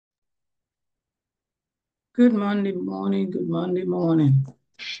Good Monday morning, good Monday morning.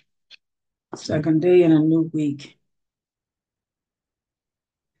 Second day in a new week.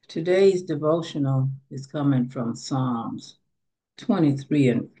 Today's devotional is coming from Psalms 23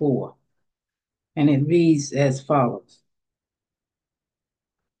 and 4, and it reads as follows.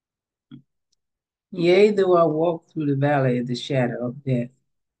 Yea, though I walk through the valley of the shadow of death,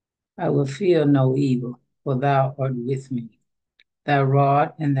 I will fear no evil, for thou art with me. Thy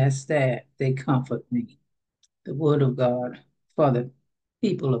rod and thy staff, they comfort me. The word of God for the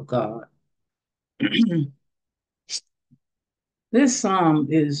people of God. This psalm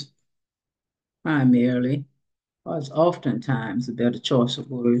is primarily, or is oftentimes a better choice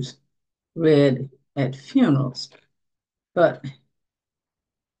of words, read at funerals. But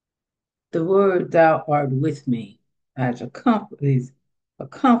the word thou art with me as a comforting,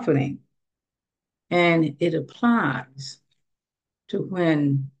 and it applies to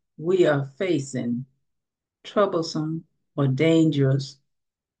when we are facing troublesome or dangerous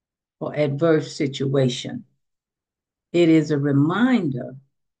or adverse situation. It is a reminder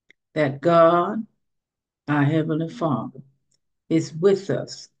that God, our Heavenly Father, is with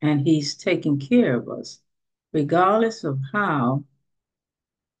us and He's taking care of us, regardless of how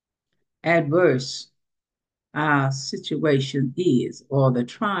adverse our situation is, or the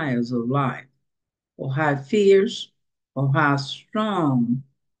trials of life, or how fierce or how strong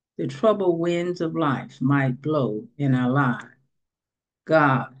the troubled winds of life might blow in our lives.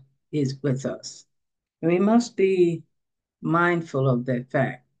 God is with us. And we must be mindful of that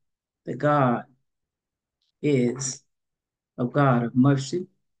fact that God is a God of mercy,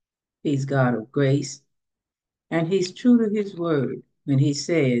 He's God of grace, and He's true to His word when He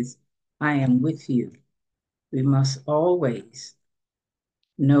says, I am with you. We must always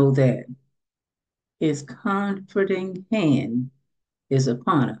know that His comforting hand is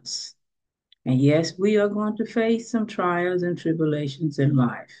upon us. And yes, we are going to face some trials and tribulations in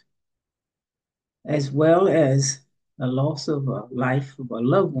life, as well as the loss of a life of a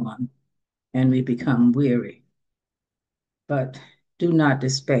loved one, and we become weary. But do not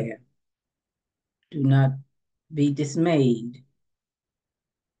despair. Do not be dismayed.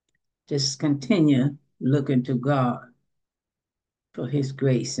 Just continue looking to God for His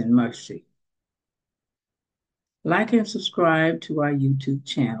grace and mercy. Like and subscribe to our YouTube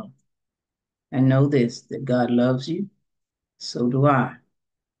channel. And know this, that God loves you, so do I.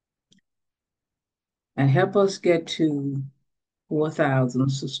 And help us get to 4,000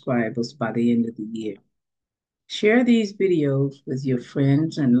 subscribers by the end of the year. Share these videos with your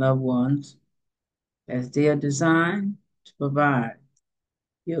friends and loved ones as they are designed to provide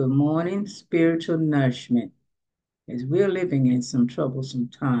your morning spiritual nourishment as we're living in some troublesome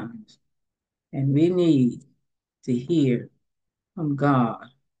times and we need to hear from God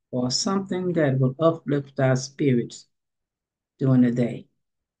or something that will uplift our spirits during the day.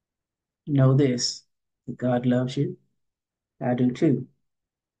 Know this, that God loves you. I do too.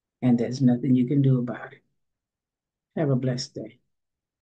 And there's nothing you can do about it. Have a blessed day.